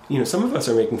if some of us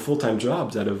are making full-time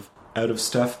jobs out of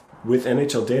stuff with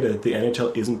NHL data that the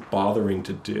NHL isn't bothering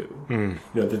to do,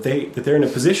 that they're in a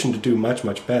position to do much,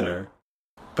 much better,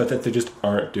 but that they just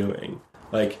aren't doing.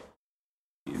 Like,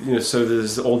 so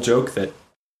there's this old joke that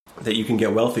you can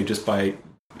get wealthy just by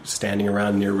standing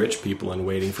around near rich people and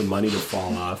waiting for money to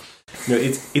fall off.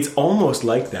 It's almost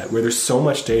like that, where there's so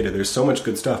much data, there's so much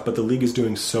good stuff, but the league is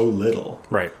doing so little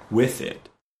with it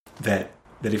that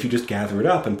if you just gather it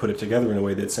up and put it together in a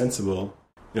way that's sensible,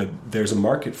 there's a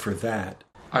market for that.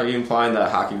 Are you implying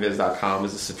that HockeyViz.com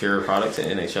is a superior product to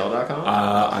NHL.com?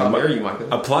 How dare you, Michael?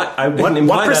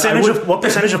 What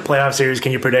percentage of playoff series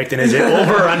can you predict, and is it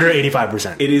over or under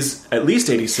 85%? It is at least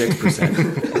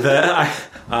 86%.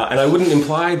 And I wouldn't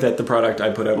imply that the product I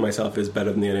put out myself is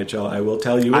better than the NHL. I will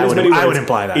tell you. I would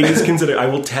imply that. It is considered. I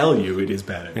will tell you it is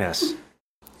better. Yes.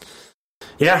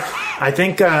 Yeah, I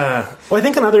think. I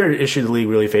think another issue the league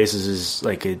really faces is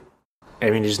like I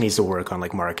mean, it just needs to work on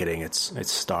like marketing its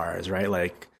stars, right?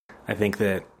 Like, I think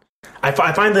that I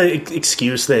find the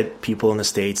excuse that people in the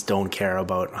States don't care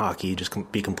about hockey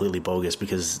just be completely bogus,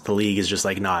 because the league is just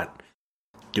like not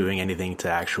doing anything to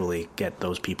actually get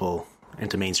those people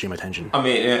into mainstream attention. I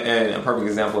mean, and a perfect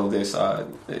example of this,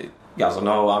 you guys will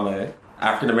know I'm an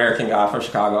African-American guy from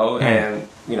Chicago, and,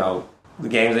 you know, the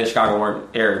games in Chicago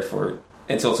weren't aired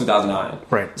until 2009.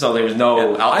 Right. So there was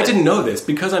no outlet. I didn't know this.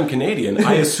 Because I'm Canadian,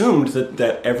 I assumed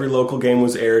that every local game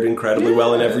was aired incredibly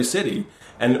well in every city.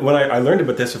 And when I learned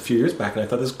about this a few years back, and I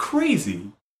thought this was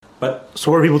crazy. But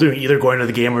so what are people doing? Either going to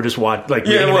the game or just reading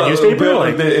the newspaper?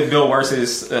 Bill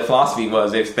Wertz's philosophy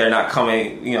was, if they're not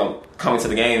coming to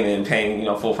the game and paying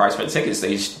full price for the tickets,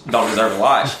 they just don't deserve to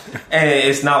watch. And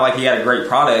it's not like he had great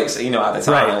products at the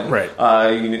time. Right.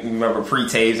 You remember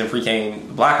pre-Taves and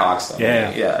pre-Kane Blackhawks.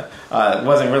 Yeah. It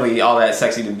wasn't really all that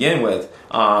sexy to begin with.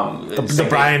 The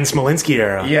Brian Smolinski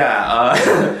era. Yeah.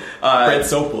 Brett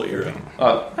Sopel era.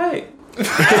 Hey. I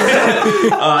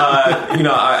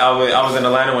was in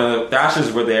Atlanta when the Thrashers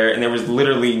were there, and there was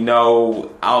literally no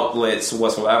outlets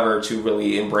whatsoever to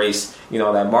really embrace,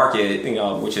 that market,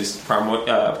 which is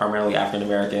primarily African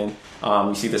American.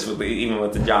 You see this even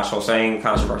with the Josh Hosang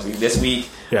controversy this week,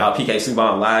 PK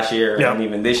Subban last year, and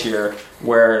even this year,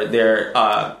 where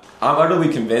I'm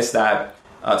utterly convinced that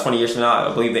 20 years from now,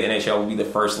 I believe the NHL will be the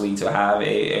first league to have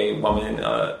a woman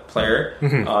player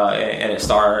and a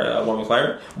star woman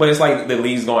player. But it's like the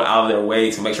league's going out of their way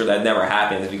to make sure that never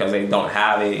happens, because they don't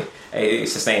have a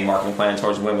sustained marketing plan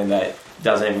towards women that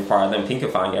doesn't require them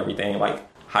pinkifying everything. Like,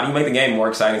 how do you make the game more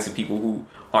exciting to people who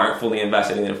aren't fully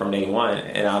invested in it from day one?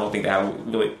 And I don't think that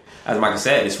really, as Michael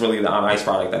said, it's really the on-ice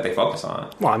product that they focus on.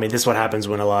 Well, I mean, this is what happens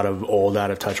when a lot of old,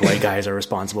 out-of-touch white guys are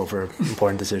responsible for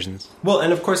important decisions. Well,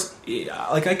 and of course,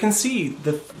 like, I can see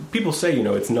that people say,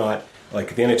 it's not,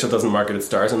 like, the NHL doesn't market its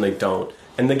stars, and they don't.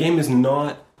 And the game is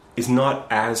not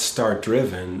as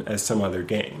star-driven as some other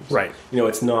games. Right.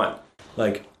 It's not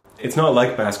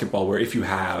like basketball, where if you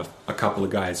have a couple of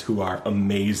guys who are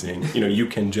amazing, you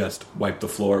can just wipe the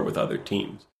floor with other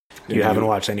teams. You haven't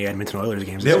watched any Edmonton Oilers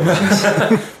games.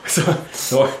 Yeah,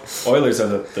 so Oilers are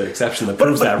the exception that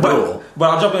proves that rule. But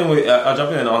I'll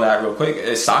jump in on that real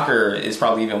quick. Soccer is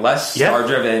probably even less star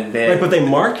driven than. Right, but they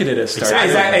market it as star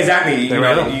driven.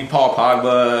 Exactly. Paul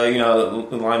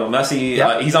Pogba, Lionel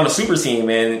Messi. He's on the super team,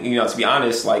 and to be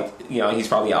honest, he's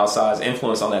probably outsized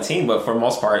influence on that team. But for the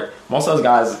most part, most of those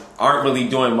guys aren't really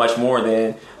doing much more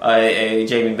than a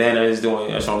Jamin Banner is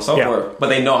doing, and so on and so forth. But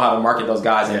they know how to market those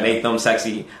guys and make them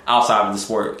sexy outside of the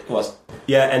sport.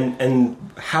 Yeah, and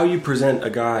how you present a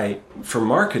guy for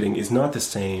marketing is not the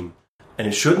same, and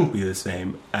it shouldn't be the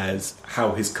same, as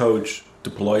how his coach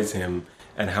deploys him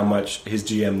and how much his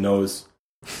GM knows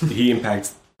he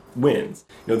impacts wins.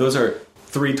 Those are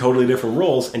three totally different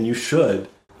roles, and you should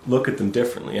look at them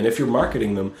differently. And if you're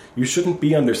marketing them, you shouldn't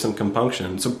be under some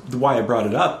compunction. So why I brought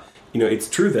it up, it's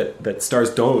true that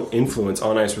stars don't influence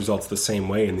on-ice results the same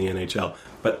way in the NHL,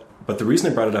 but the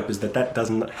reason I brought it up is that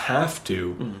doesn't have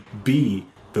to be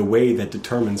the way that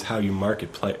determines how you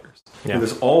market players. Yeah.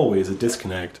 There's always a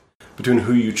disconnect between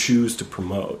who you choose to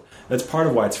promote. That's part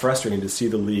of why it's frustrating to see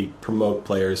the league promote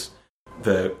players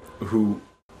who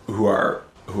are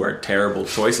terrible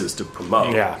choices to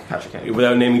promote. Yeah,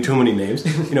 without naming too many names,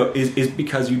 is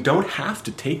because you don't have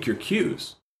to take your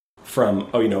cues from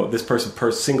this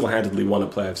person single-handedly won a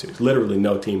playoff series. Literally,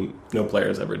 no player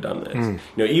has ever done this.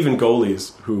 Even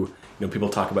goalies who people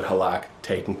talk about Halak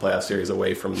taking playoff series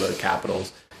away from the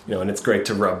Capitals. And it's great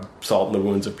to rub salt in the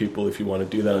wounds of people if you want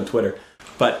to do that on Twitter.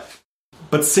 But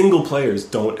single players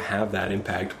don't have that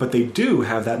impact, but they do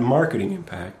have that marketing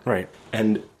impact. Right.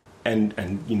 And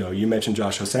you mentioned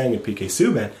Josh Hosang and PK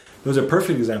Subban. Those are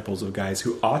perfect examples of guys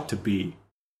who ought to be,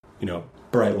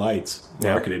 bright lights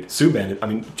marketed.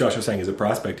 Subban, Josh Hosang is a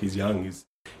prospect. He's young. He's,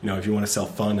 if you want to sell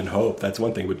fun and hope, that's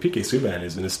one thing. But PK Subban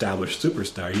is an established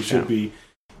superstar.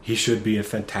 He should be a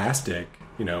fantastic,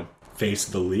 face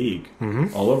of the league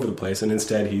all over the place. And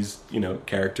instead, he's,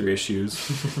 character issues.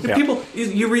 People,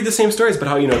 you read the same stories about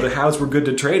how, the Hows were good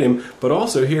to trade him, but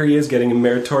also here he is getting a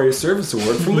meritorious service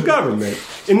award from the government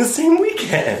in the same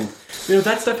weekend.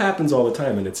 That stuff happens all the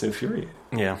time, and it's infuriating.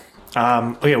 Yeah.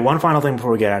 Okay, one final thing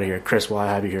before we get out of here. Chris, while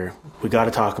I have you here, we got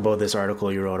to talk about this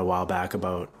article you wrote a while back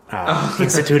about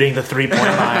instituting the 3-point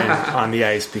line on the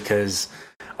ice, because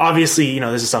obviously,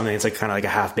 this is something that's kind of like a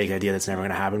half-baked idea that's never going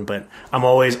to happen, but I'm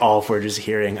always all for just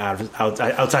hearing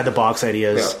outside the box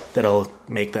ideas that'll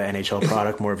make the NHL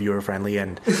product more viewer-friendly.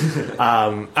 And I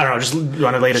don't know, just you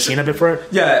want to lay the scene a bit for it?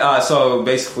 Yeah, so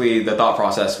basically the thought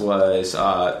process was,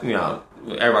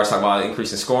 everybody's talking about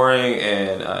increasing scoring,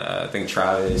 and I think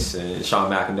Travis and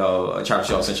Sean McIndoe, Travis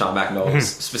Jones and Sean McIndoe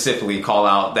specifically call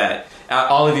out that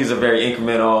all of these are very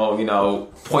incremental,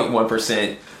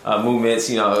 0.1% movements,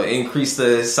 increase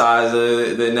the size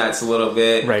of the nets a little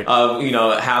bit, right.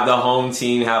 Have the home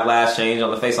team have last change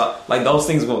on the faceoff. Like, those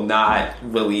things will not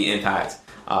really impact.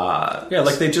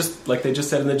 Like they just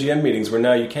said in the GM meetings, where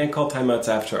now you can't call timeouts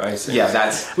after icing. Yeah,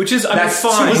 that's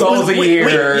fine. 2 goals a year.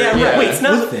 Wait, it's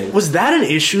nothing. Was that an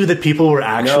issue that people were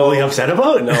actually upset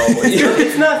about? No,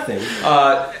 it's nothing.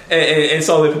 And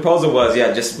so the proposal was,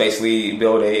 just basically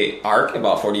build a arc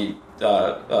about 40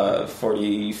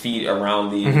 feet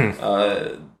around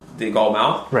the goal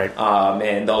mouth. Right.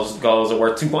 And those goals are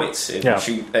worth 2 points. If you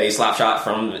shoot a slap shot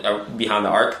from behind the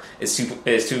arc, it's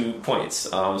 2 points.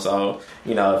 So,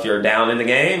 if you're down in the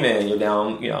game and you're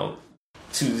down,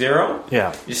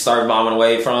 2-0, you start bombing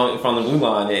away from the blue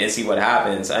line and see what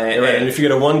happens. And if you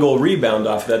get a 1-goal rebound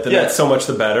off that, then that's so much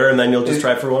the better, and then you'll just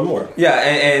try for one more. Yeah,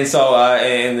 and so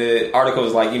and the article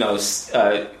was like,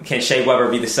 can Shea Weber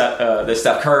be the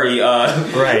Steph Curry in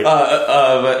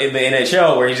the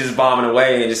NHL, where he's just bombing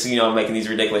away and just making these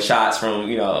ridiculous shots from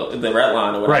the red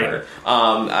line or whatever.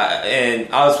 Right. And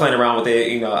I was playing around with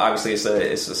it. Obviously it's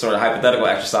a sort of hypothetical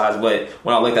exercise, but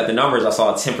when I looked at the numbers, I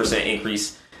saw a 10%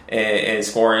 increase in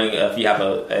scoring if you have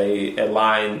a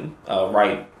line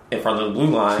right in front of the blue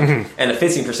line, and a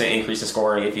 15% increase in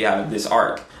scoring if you have this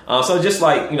arc. So just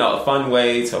like, a fun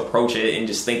way to approach it and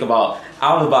just think about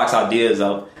out-of-the-box ideas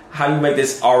of how you make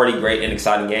this already great and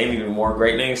exciting game even more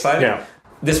great and exciting. Yeah.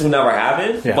 This will never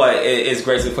happen, but it's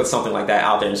great to put something like that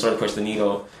out there and sort of push the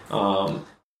needle. I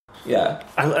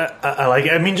like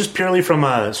it. I mean, just purely from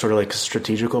a sort of like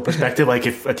strategical perspective, like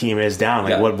if a team is down,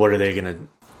 what are they going to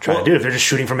try to do? If they're just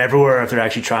shooting from everywhere, or if they're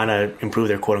actually trying to improve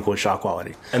their quote-unquote shot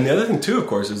quality. And the other thing too, of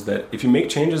course, is that if you make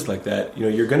changes like that,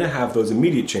 you're going to have those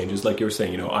immediate changes, like you were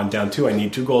saying, I'm down 2, I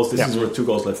need 2 goals, this is worth 2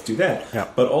 goals, let's do that. Yeah.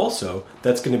 But also,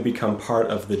 that's going to become part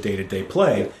of the day-to-day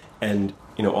play, and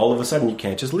all of a sudden you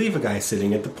can't just leave a guy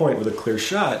sitting at the point with a clear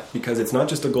shot, because it's not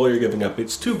just a goal you're giving up,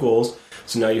 it's 2 goals,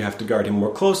 so now you have to guard him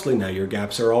more closely, now your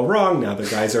gaps are all wrong, now the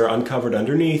guys are uncovered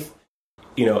underneath,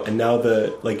 and now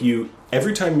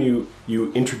every time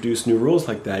you introduce new rules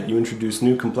like that, you introduce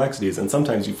new complexities, and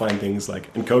sometimes you find things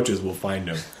and coaches will find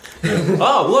them.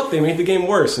 Oh, look, they made the game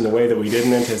worse in a way that we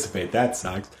didn't anticipate. That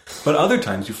sucks. But other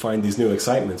times you find these new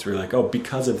excitements where you're like, oh,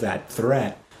 because of that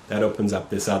threat, that opens up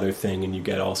this other thing, and you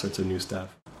get all sorts of new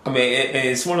stuff. I mean,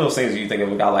 it's one of those things you think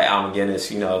of a guy like Al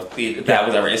McGinnis, if that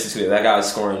was ever instituted, that guy was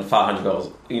scoring 500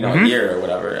 goals, a year or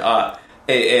whatever.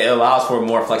 It allows for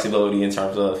more flexibility in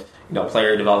terms of,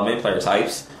 player development, player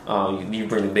types. You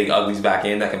bring the big uglies back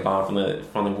in that can bomb from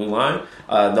the blue line.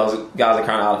 Those guys are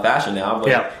kind of out of fashion now,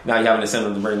 but now you have an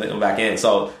incentive to bring them back in.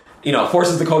 So,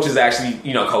 forces the coaches to actually,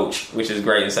 coach, which is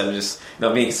great, instead of just,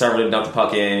 being conservative, dump the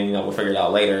puck in, we'll figure it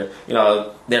out later.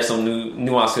 There's some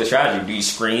nuance to the strategy. Do you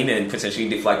screen and potentially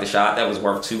deflect the shot that was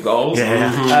worth 2 goals?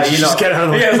 Just get out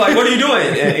of the way. It's like, what are you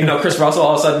doing? And, Chris Russell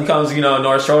all of a sudden becomes,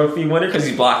 Norris Trophy winner because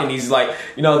he's blocking these,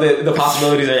 the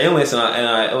possibilities are endless, and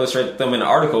I illustrate them in the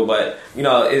article, but,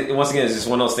 once again, it's just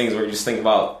one of those things where you just think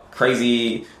about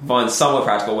crazy, fun, somewhat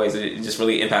practical ways to just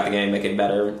really impact the game, make it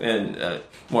better, and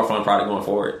more fun product going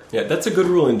forward. Yeah, that's a good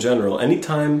rule in general.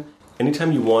 Anytime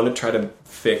you want to try to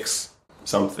fix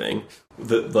something,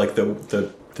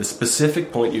 the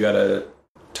specific point you got to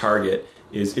target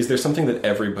is there something that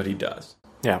everybody does?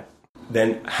 Yeah.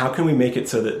 Then how can we make it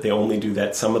so that they only do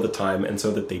that some of the time, and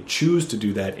so that they choose to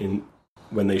do that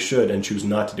when they should and choose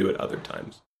not to do it other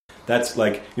times? That's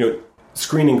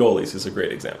screening goalies is a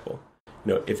great example.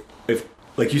 If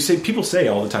like you say, people say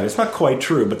all the time, it's not quite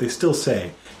true, but they still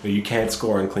say, you can't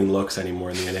score on clean looks anymore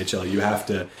in the NHL. You have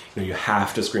to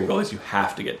screen goalies. You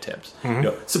have to get tips.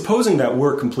 Supposing that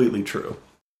were completely true,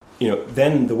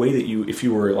 then the way that if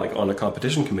you were on a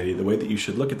competition committee, the way that you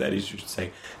should look at that is you should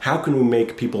say, how can we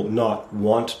make people not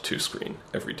want to screen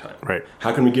every time? Right.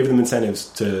 How can we give them incentives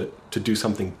to do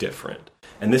something different?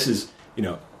 And this is,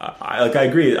 I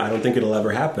agree. I don't think it'll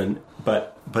ever happen,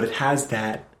 but it has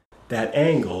that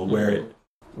angle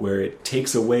where it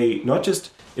takes away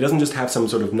it doesn't just have some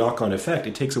sort of knock-on effect.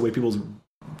 It takes away people's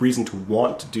reason to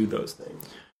want to do those things.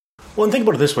 Well, and think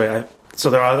about it this way. So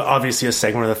there are obviously a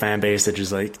segment of the fan base that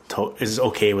just is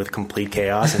okay with complete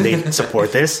chaos, and they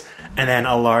support this. And then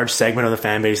a large segment of the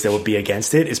fan base that would be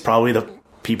against it is probably the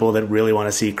people that really want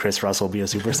to see Chris Russell be a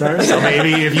superstar. So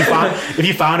maybe if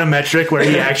you found a metric where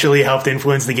he actually helped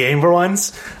influence the game for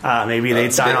once, maybe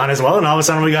they'd sign on as well. And all of a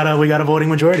sudden we got a voting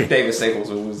majority. David Staples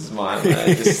would lose his mind.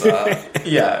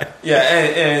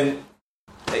 And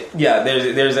yeah,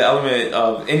 there's an element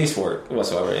of any sport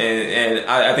whatsoever, and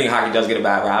I think hockey does get a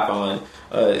bad rap on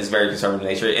it's very conservative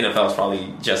nature. NFL is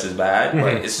probably just as bad,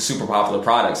 but it's a super popular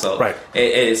product, so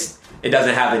it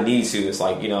doesn't have the need to. It's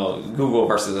like, you know, Google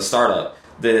versus a startup.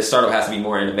 The startup has to be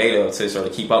more innovative to sort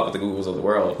of keep up with the Googles of the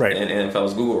world, right. And NFL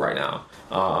is Google right now.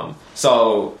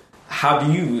 So how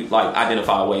do you like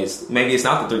identify ways? Maybe it's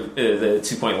not the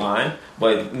 2-point line,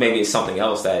 but maybe it's something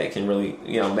else that it can really,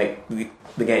 you know, make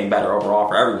the game better overall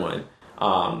for everyone,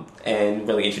 and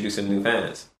really introduce some new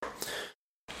fans.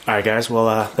 All right, guys.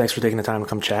 Well, thanks for taking the time to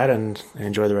come chat and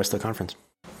enjoy the rest of the conference.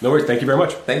 No worries. Thank you very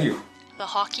much. Thank you. The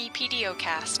Hockey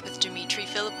PDOcast with Dimitri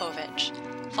Filipovic.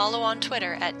 Follow on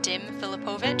Twitter at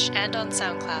DimFilipovic and on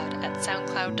SoundCloud at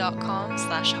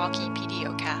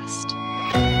soundcloud.com/hockeypdocast.